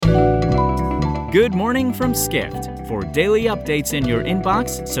Good morning from Skift. For daily updates in your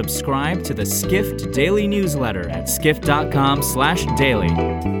inbox, subscribe to the Skift Daily newsletter at skift.com/daily.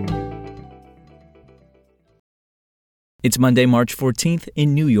 It's Monday, March 14th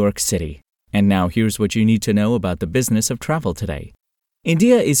in New York City. And now here's what you need to know about the business of travel today.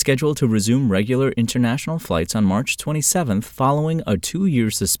 India is scheduled to resume regular international flights on March 27th following a 2-year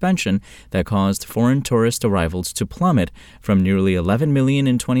suspension that caused foreign tourist arrivals to plummet from nearly 11 million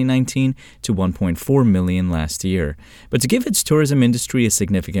in 2019 to 1.4 million last year. But to give its tourism industry a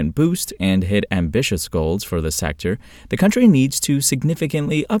significant boost and hit ambitious goals for the sector, the country needs to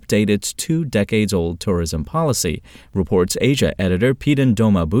significantly update its 2-decades-old tourism policy, reports Asia editor Peden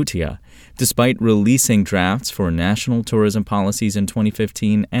Doma Bhutia. Despite releasing drafts for national tourism policies in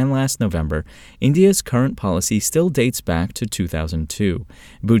 2015 and last November, India's current policy still dates back to 2002.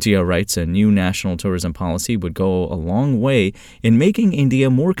 Bhutia writes a new national tourism policy would go a long way in making India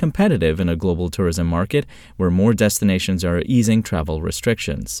more competitive in a global tourism market where more destinations are easing travel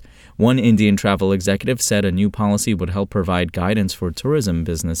restrictions. One Indian travel executive said a new policy would help provide guidance for tourism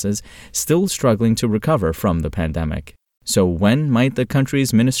businesses still struggling to recover from the pandemic. So when might the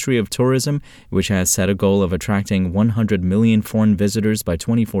country's Ministry of Tourism, which has set a goal of attracting 100 million foreign visitors by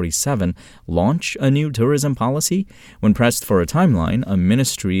 2047, launch a new tourism policy? When pressed for a timeline, a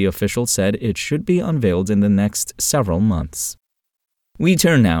ministry official said it should be unveiled in the next several months. We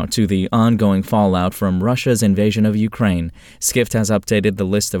turn now to the ongoing fallout from Russia's invasion of Ukraine. Skift has updated the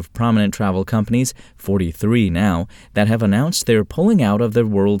list of prominent travel companies, 43 now, that have announced they're pulling out of the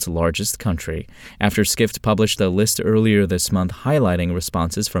world's largest country. After Skift published a list earlier this month highlighting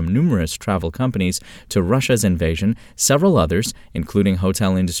responses from numerous travel companies to Russia's invasion, several others, including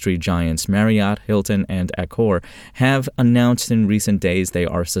hotel industry giants Marriott, Hilton, and Accor, have announced in recent days they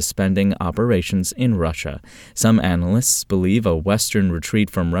are suspending operations in Russia. Some analysts believe a Western retreat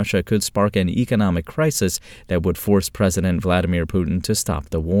from Russia could spark an economic crisis that would force President Vladimir Putin to stop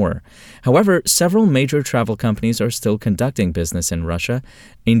the war. However, several major travel companies are still conducting business in Russia.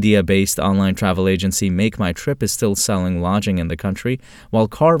 India-based online travel agency Make My Trip is still selling lodging in the country, while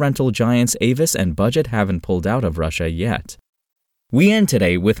car rental giants Avis and Budget haven't pulled out of Russia yet. We end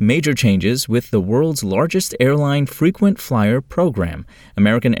today with major changes with the world's largest airline frequent flyer program.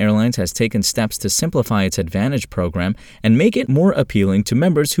 American Airlines has taken steps to simplify its AAdvantage program and make it more appealing to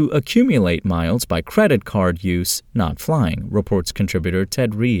members who accumulate miles by credit card use, not flying, reports contributor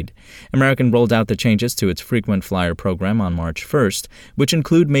Ted Reed. American rolled out the changes to its frequent flyer program on March 1st, which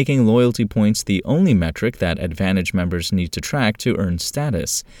include making loyalty points the only metric that AAdvantage members need to track to earn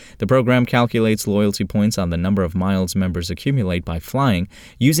status. The program calculates loyalty points on the number of miles members accumulate by flying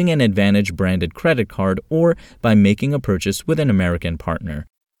using an AAdvantage branded credit card or by making a purchase with an American partner.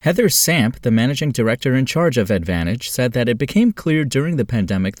 Heather Samp, the managing director in charge of AAdvantage, said that it became clear during the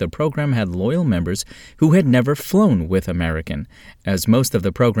pandemic the program had loyal members who had never flown with American. As most of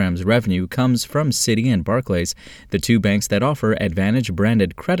the program's revenue comes from Citi and Barclays, the two banks that offer AAdvantage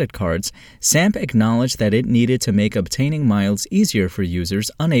branded credit cards, Samp acknowledged that it needed to make obtaining miles easier for users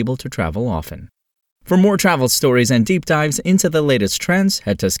unable to travel often. For more travel stories and deep dives into the latest trends,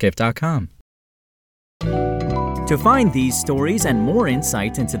 head to skift.com. To find these stories and more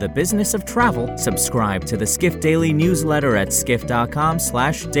insight into the business of travel, subscribe to the Skift Daily newsletter at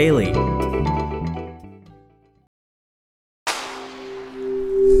skift.com/daily.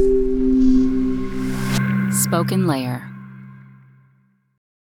 Spoken Layer.